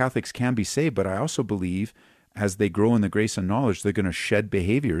Roman Catholics can be saved, but I also believe as they grow in the grace and knowledge, they're going to shed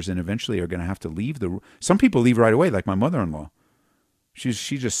behaviors and eventually are going to have to leave. Some people leave right away, like my mother-in-law. She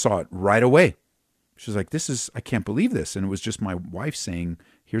just saw it right away. She's like, I can't believe this. And it was just my wife saying,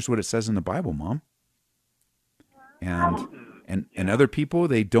 here's what it says in the Bible, Mom. And other people,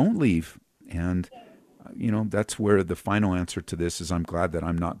 they don't leave. And, that's where the final answer to this is, I'm glad that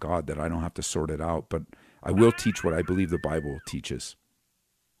I'm not God, that I don't have to sort it out. But I will teach what I believe the Bible teaches.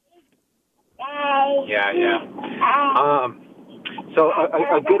 Yeah. So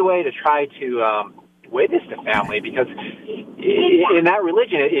a good way to try to witness to family, because in that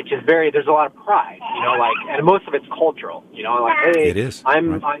religion, it's just there's a lot of pride, and most of it's cultural, like, hey, it is.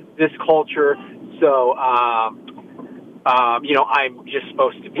 I'm this culture, so, I'm just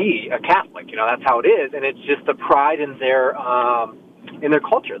supposed to be a Catholic, that's how it is, and it's just the pride in their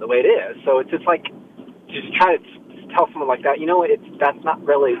culture, the way it is. So it's just like, just try to tell someone like that, that's not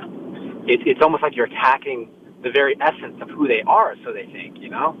really, it's almost like you're attacking the very essence of who they are, so they think,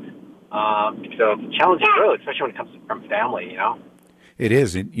 So it's a challenging road, especially when it comes from family, It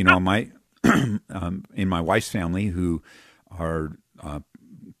is. My in my wife's family, who are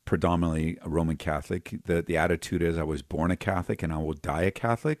predominantly a Roman Catholic, the attitude is, I was born a Catholic and I will die a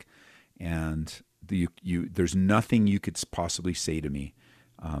Catholic, and there's nothing you could possibly say to me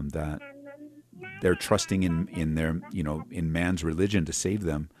that they're trusting in their in man's religion to save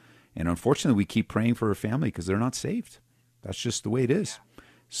them. And unfortunately, we keep praying for her family because they're not saved. That's just the way it is.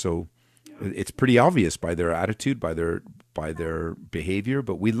 So it's pretty obvious by their attitude, by their behavior,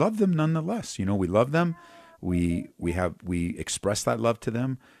 but we love them nonetheless. We love them. We express that love to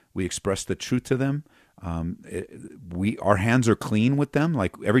them. We express the truth to them. Our hands are clean with them.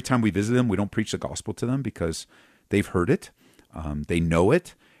 Like every time we visit them, we don't preach the gospel to them because they've heard it, they know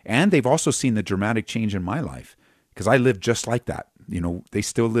it, and they've also seen the dramatic change in my life because I live just like that. They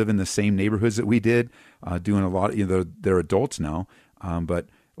still live in the same neighborhoods that we did, doing a lot. They're adults now, but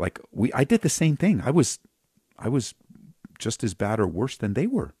like I did the same thing. I was just as bad or worse than they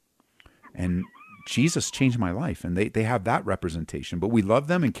were, and Jesus changed my life, and they have that representation. But we love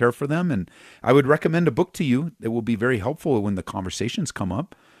them and care for them, and I would recommend a book to you that will be very helpful when the conversations come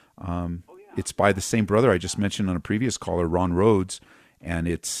up. It's by the same brother I just mentioned on a previous caller, Ron Rhodes, and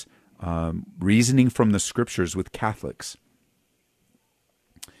it's Reasoning from the Scriptures with Catholics.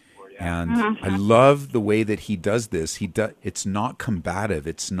 And I love the way that he does this. It's not combative.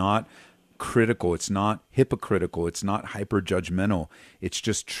 It's not critical. It's not hypocritical. It's not hyper-judgmental. It's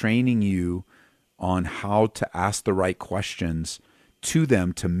just training you on how to ask the right questions to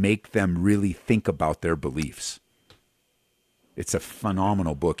them to make them really think about their beliefs. It's a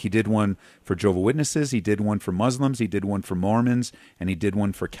phenomenal book. He did one for Jehovah's Witnesses, he did one for Muslims, he did one for Mormons, and he did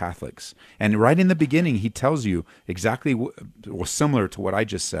one for Catholics. And right in the beginning, he tells you exactly similar to what I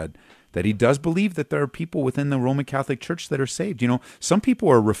just said, that he does believe that there are people within the Roman Catholic Church that are saved. Some people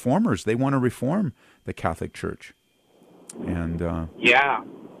are reformers. They want to reform the Catholic Church. And yeah,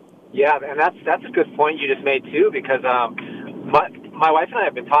 and that's a good point you just made too, because my wife and I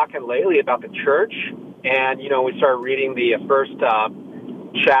have been talking lately about the church, and we started reading the first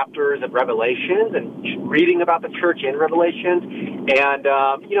chapters of Revelations and reading about the church in Revelations, and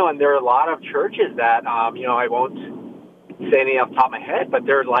and there are a lot of churches that I won't say any off the top of my head, but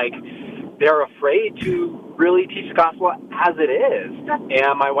they're afraid to really teach the gospel as it is.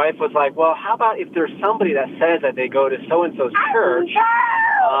 And my wife was like, well, how about if there's somebody that says that they go to so-and-so's church,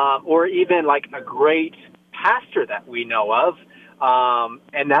 or even like a great pastor that we know of,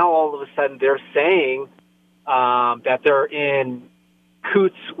 and now all of a sudden they're saying that they're in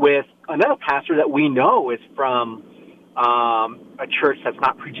cahoots with another pastor that we know is from a church that's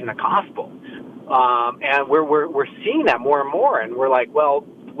not preaching the gospel. And we're seeing that more and more, and we're like, well,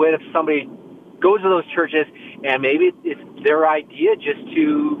 what if somebody goes to those churches and maybe it's their idea just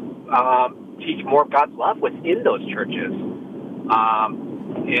to teach more of God's love within those churches?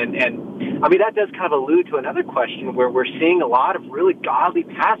 And I mean, that does kind of allude to another question where we're seeing a lot of really godly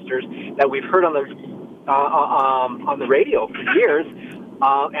pastors that we've heard on the radio for years,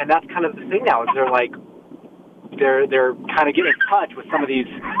 and that's kind of the thing now, is they're kind of getting in touch with some of these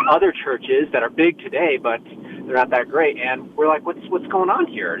other churches that are big today, but they're not that great. And we're like, what's going on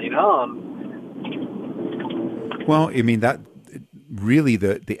here? Well, I mean, that really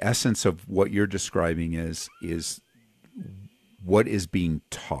the essence of what you're describing is what is being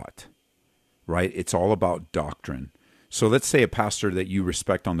taught, right? It's all about doctrine. So let's say a pastor that you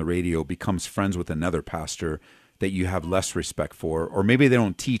respect on the radio becomes friends with another pastor that you have less respect for, or maybe they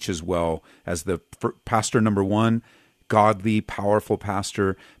don't teach as well as the pastor number one, godly, powerful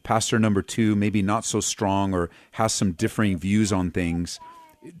pastor. Pastor number two, maybe not so strong or has some differing views on things.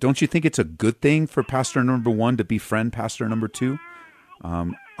 Don't you think it's a good thing for pastor number one to befriend pastor number two?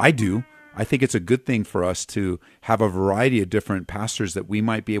 I do. I think it's a good thing for us to have a variety of different pastors that we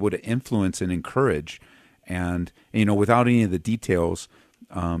might be able to influence and encourage. And, without any of the details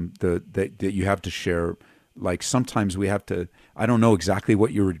that you have to share, like sometimes we have to, I don't know exactly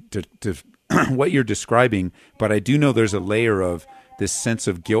what you're what you're describing, but I do know there's a layer of this sense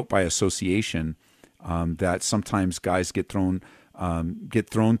of guilt by association that sometimes guys get thrown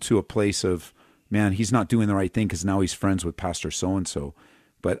to a place of, man, he's not doing the right thing because now he's friends with Pastor so-and-so.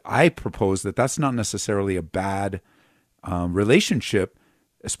 But I propose that that's not necessarily a bad relationship,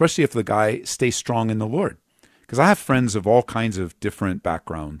 especially if the guy stays strong in the Lord. Because I have friends of all kinds of different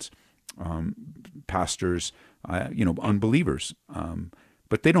backgrounds, pastors, unbelievers,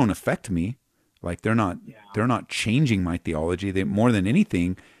 but they don't affect me. Like they're not changing my theology. They, more than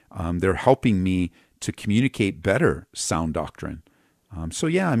anything, they're helping me to communicate better sound doctrine.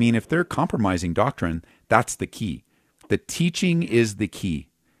 If they're compromising doctrine, that's the key. The teaching is the key,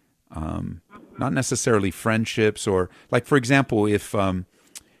 not necessarily friendships or, like, for example, if a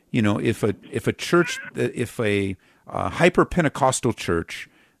hyper Pentecostal church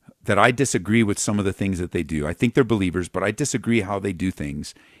that I disagree with some of the things that they do. I think they're believers, but I disagree how they do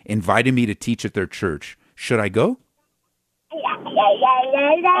things. Invited me to teach at their church. Should I go? I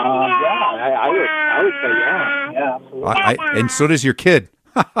would say yeah, absolutely. And so does your kid.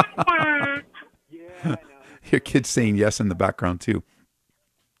 Your kid's saying yes in the background too.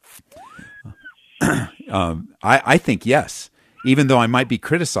 I think yes, even though I might be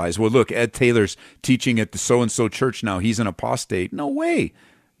criticized. Well, look, Ed Taylor's teaching at the so-and-so church now. He's an apostate. No way.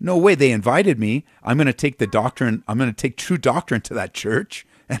 They invited me. I'm going to take the doctrine. I'm going to take true doctrine to that church,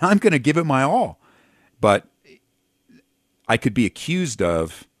 and I'm going to give it my all. But I could be accused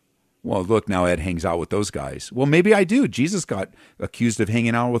of, well, look, now Ed hangs out with those guys. Well, maybe I do. Jesus got accused of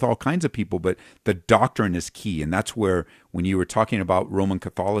hanging out with all kinds of people, but the doctrine is key. And that's where, when you were talking about Roman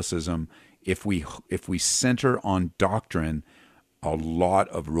Catholicism, if we center on doctrine, a lot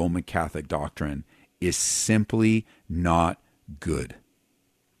of Roman Catholic doctrine is simply not good.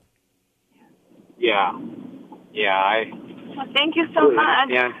 Yeah. Well, thank you so much.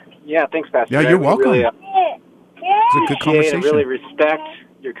 Yeah. Thanks, Pastor. Yeah, you're welcome. Really, it's a good conversation. I really respect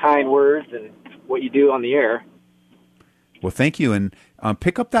your kind words and what you do on the air. Well, thank you. And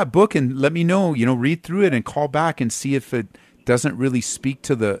pick up that book and let me know, read through it and call back and see if it doesn't really speak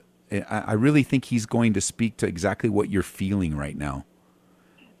to I really think he's going to speak to exactly what you're feeling right now.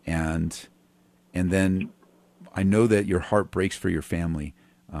 And then I know that your heart breaks for your family.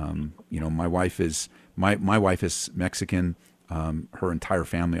 My wife is Mexican. Her entire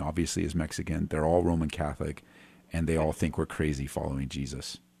family obviously is Mexican. They're all Roman Catholic, and they all think we're crazy following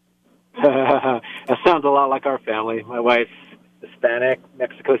Jesus. That sounds a lot like our family. My wife's Hispanic,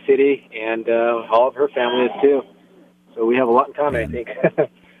 Mexico City, and all of her family is too. So we have a lot in common, I think.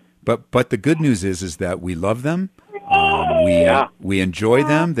 But the good news is that we love them. We enjoy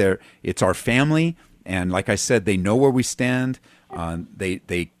them. It's our family, and like I said, they know where we stand.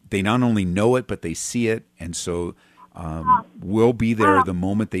 They not only know it, but they see it, and so we'll be there the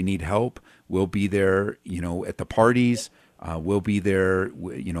moment they need help. We'll be there, at the parties. We'll be there,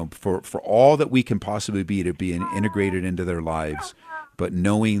 for all that we can possibly be to be integrated into their lives. But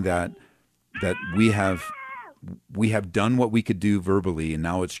knowing that we have done what we could do verbally, and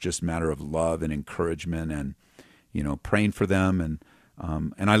now it's just a matter of love and encouragement, and praying for them, and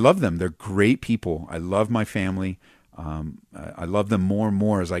I love them. They're great people. I love my family. I love them more and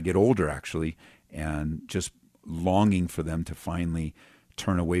more as I get older, actually, and just longing for them to finally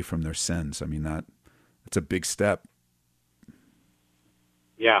turn away from their sins. I mean, that's a big step.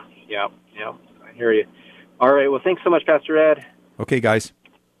 Yeah. I hear you. All right. Well, thanks so much, Pastor Ed. Okay, guys.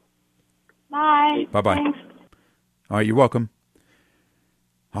 Bye. Bye-bye. Thanks. All right, you're welcome.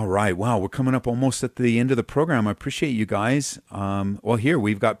 All right. Wow, we're coming up almost at the end of the program. I appreciate you guys. Here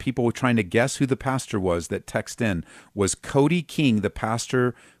we've got people trying to guess who the pastor was that text in. Was Cody King the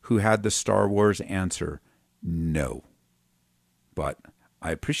pastor who had the Star Wars answer? No. But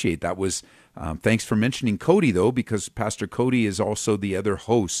I appreciate that. Thanks for mentioning Cody, though, because Pastor Cody is also the other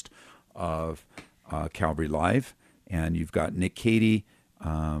host of Calvary Live. And you've got Nick Cady,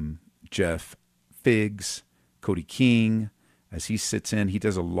 Jeff Figs, Cody King. As he sits in, he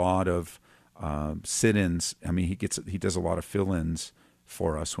does a lot of sit-ins. I mean, he does a lot of fill-ins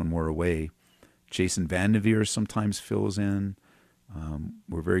for us when we're away. Jason Vandeveer sometimes fills in.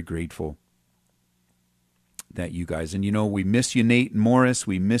 We're very grateful that you guys, and we miss you, Nate Morris.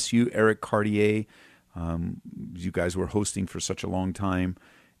 We miss you, Eric Cartier. You guys were hosting for such a long time,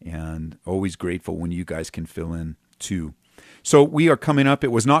 and always grateful when you guys can fill in too. So we are coming up.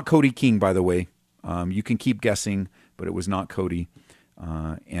 It was not Cody King, by the way. You can keep guessing, but it was not Cody.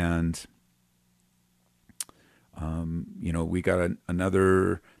 We got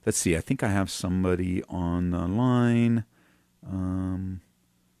another, let's see, I think I have somebody on the line.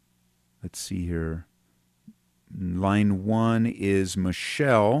 Let's see here. Line 1 is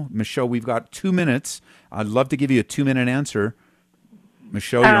Michelle. Michelle, we've got 2 minutes. I'd love to give you a 2-minute answer.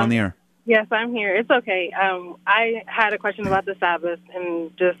 Michelle, you're on the air. Yes, I'm here. It's okay. I had a question about the Sabbath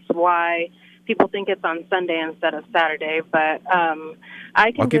and just why people think it's on Sunday instead of Saturday, but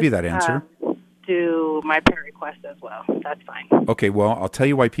I'll give you that answer. Do my prayer request as well. That's fine. Okay, well, I'll tell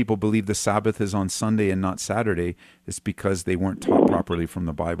you why people believe the Sabbath is on Sunday and not Saturday. It's because they weren't taught properly from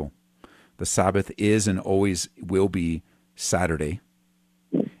the Bible. The Sabbath is and always will be Saturday.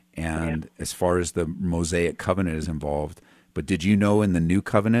 And as far as the Mosaic covenant is involved, but did you know in the New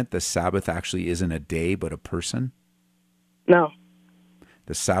Covenant, the Sabbath actually isn't a day, but a person? No.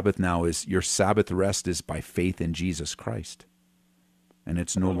 The Sabbath now is, your Sabbath rest is by faith in Jesus Christ. And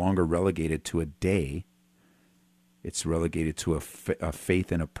it's no longer relegated to a day. It's relegated to a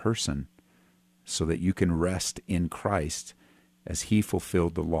faith in a person so that you can rest in Christ as he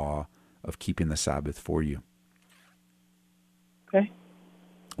fulfilled the law of keeping the Sabbath for you. Okay.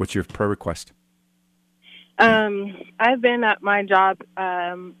 What's your prayer request? I've been at my job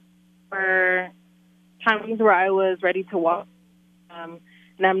for times where I was ready to walk. And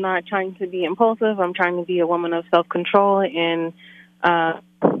I'm not trying to be impulsive. I'm trying to be a woman of self-control. And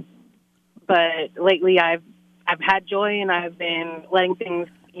but lately I've had joy, and I've been letting things,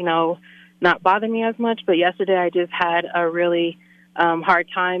 not bother me as much. But yesterday I just had a really hard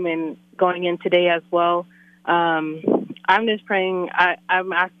time, and going in today as well. I'm just praying.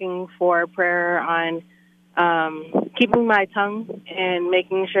 I'm asking for prayer on keeping my tongue and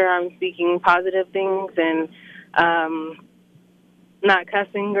making sure I'm speaking positive things and not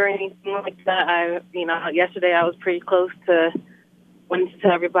cussing or anything like that. Yesterday I was pretty close to went to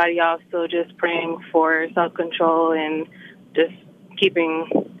everybody else, so just praying for self-control and just keeping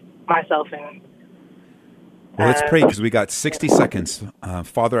myself in. Well, let's pray because we got 60 seconds.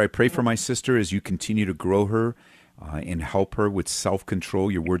 Father, I pray for my sister as you continue to grow her and help her with self-control.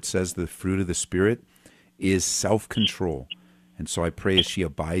 Your word says the fruit of the Spirit is self-control. And so I pray as she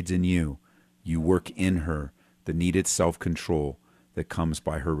abides in you, you work in her the needed self-control that comes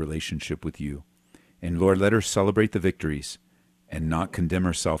by her relationship with you. And Lord, let her celebrate the victories and not condemn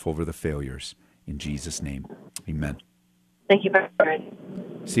herself over the failures. In Jesus' name, amen. Thank you very much.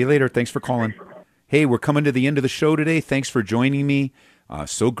 See you later. Thanks for calling. Hey, we're coming to the end of the show today. Thanks for joining me.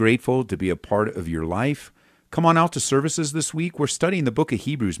 So grateful to be a part of your life. Come on out to services this week. We're studying the book of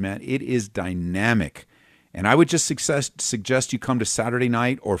Hebrews, man. It is dynamic. And I would just suggest you come to Saturday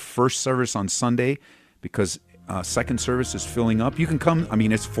night or first service on Sunday because second service is filling up. You can come. I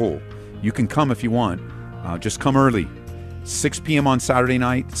mean, it's full. You can come if you want. Just come early. 6 p.m. on Saturday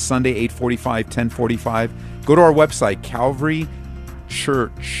night, Sunday 8:45, 10:45. Go to our website,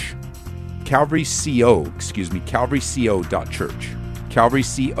 calvaryco.church.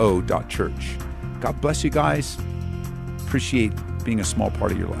 calvaryco.church. God bless you guys. Appreciate being a small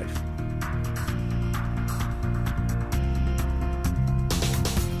part of your life.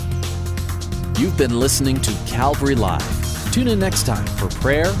 You've been listening to Calvary Live. Tune in next time for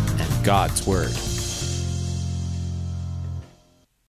prayer and God's Word.